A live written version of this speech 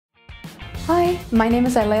Hi, my name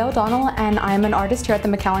is Ilea and I'm an artist here at the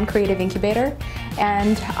McAllen Creative Incubator,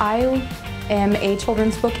 and I am a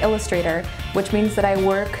children's book illustrator, which means that I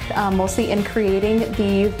work mostly in creating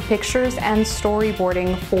the pictures and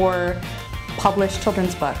storyboarding for published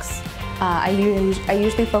children's books. I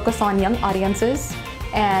usually focus on young audiences,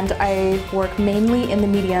 and I work mainly in the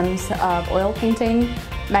mediums of oil painting,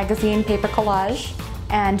 magazine paper collage,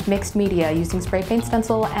 and mixed media using spray paint,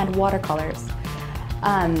 stencil, and watercolors.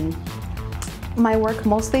 My work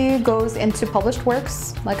mostly goes into published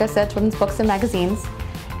works, like I said, children's books and magazines,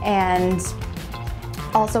 and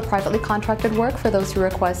also privately contracted work for those who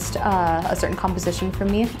request a certain composition from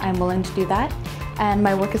me. I'm willing to do that, and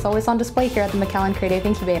my work is always on display here at the McAllen Creative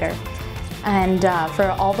Incubator. And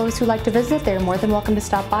for all those who like to visit, they're more than welcome to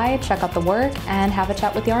stop by, check out the work, and have a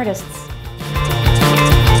chat with the artists.